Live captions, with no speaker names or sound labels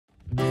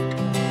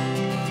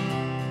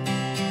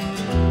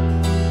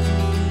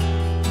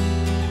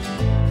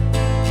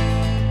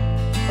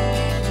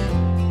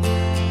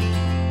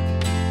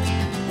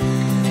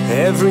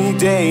Every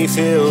day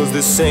feels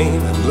the same.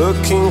 I'm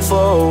looking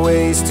for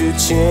ways to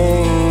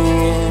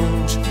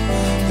change.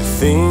 The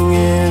thing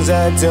is,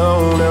 I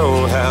don't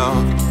know how.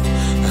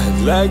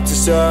 I'd like to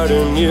start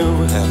anew,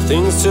 have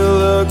things to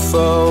look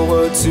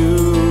forward to,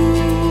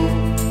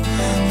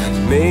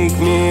 that make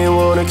me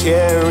wanna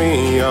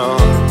carry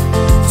on.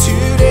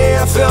 Today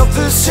I felt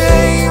the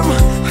same,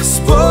 as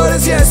bored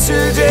as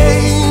yesterday.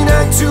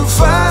 9 to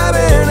 5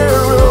 in a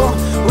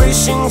room,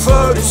 wishing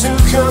for it to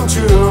come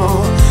true.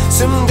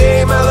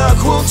 Someday my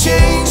luck will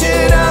change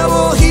and I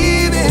will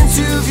heave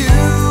into view.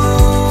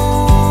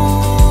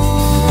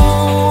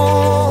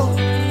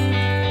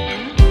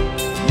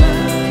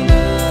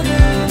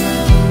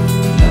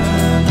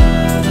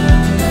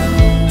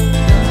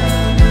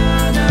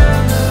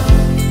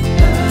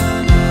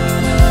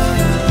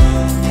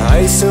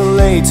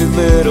 Isolated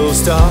little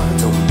star,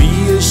 don't be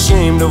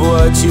ashamed of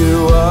what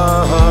you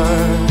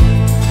are.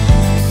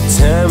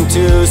 Time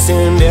to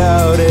stand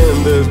out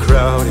in the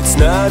crowd. It's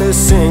not a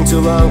sin to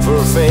long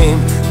for fame.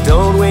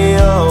 Don't we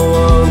all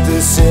want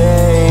the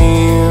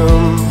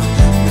same?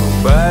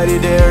 Nobody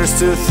dares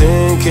to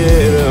think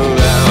it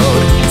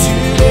aloud.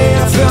 Today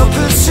I felt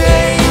the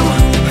same,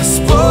 as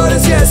bored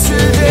as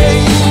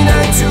yesterday.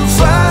 9 to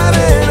 5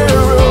 in a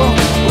room,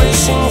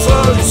 wishing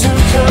for it to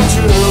come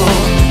true.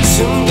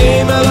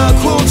 Someday my luck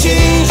will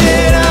change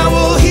and I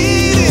will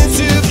heed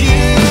into view.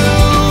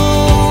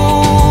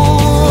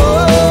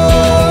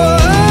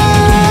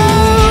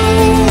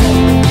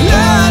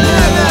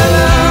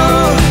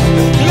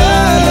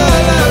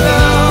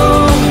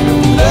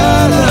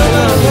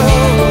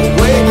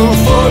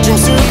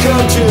 Dreams to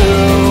come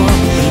true.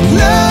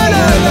 La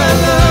la la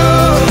la,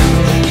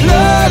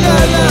 la la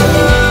la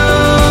la.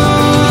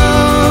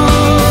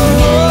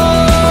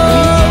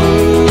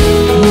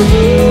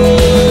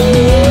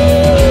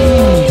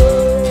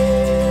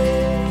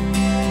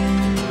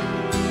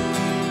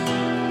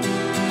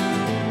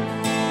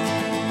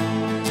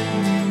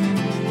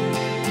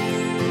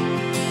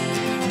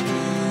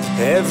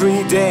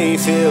 Every day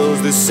feels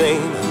the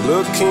same. I'm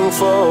looking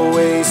for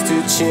ways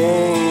to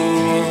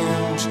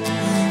change.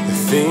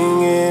 The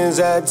thing is,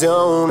 I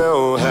don't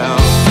know how.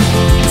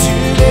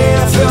 Today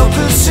I felt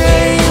the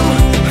same,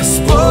 as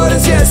bored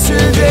as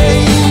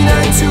yesterday.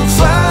 9 to